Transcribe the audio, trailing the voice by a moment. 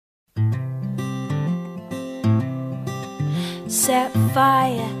Set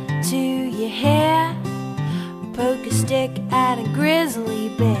fire to your hair, poke a stick at a grizzly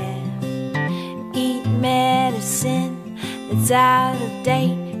bear. Eat medicine that's out of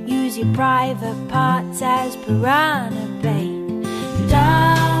date, use your private parts as piranha bait.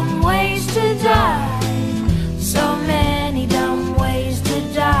 Dumb ways to die, so many dumb ways to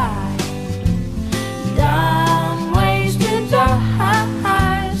die. Dumb ways to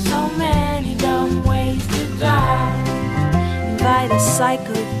die, so many dumb ways to die. Invite a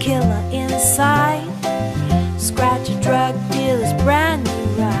psycho killer inside, scratch a drug dealer's brand new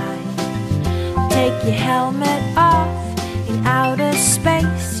ride. Take your helmet off in outer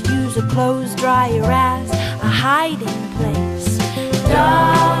space, use a clothes dryer as a hiding place.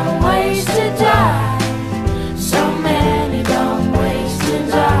 Dumb ways to die, so many dumb ways to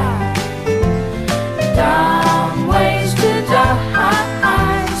die. Dumb ways to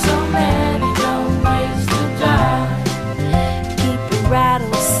die, so many dumb ways to die. Keep a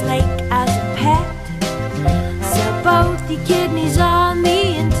rattlesnake as a pet, sell both your kidneys on the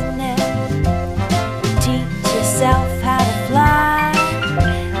internet. Teach yourself how to fly,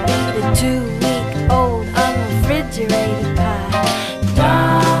 eat a 2-week-old unrefrigerated pie.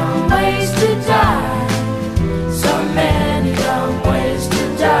 Dumb ways to die, so many dumb ways to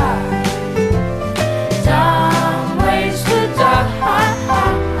die. Dumb ways to die,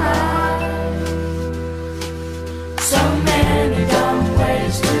 so many dumb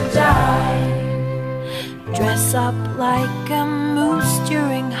ways to die. Dress up like a moose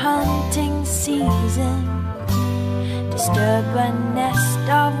during hunting season, disturb a nest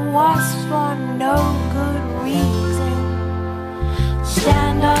of wasps for no good reason.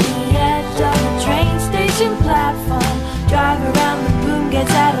 Stand on the edge of a train station platform, drive around the boom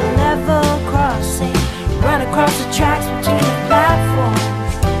gates at a level crossing, run across the tracks between the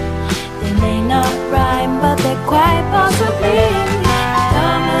platforms. They may not rhyme, but they're quite possibly the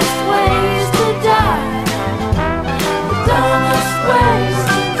dumbest ways to die. The dumbest ways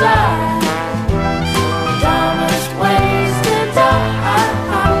to die. The dumbest ways to die.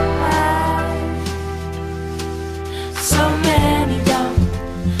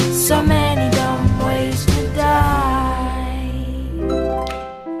 So many dumb ways to die.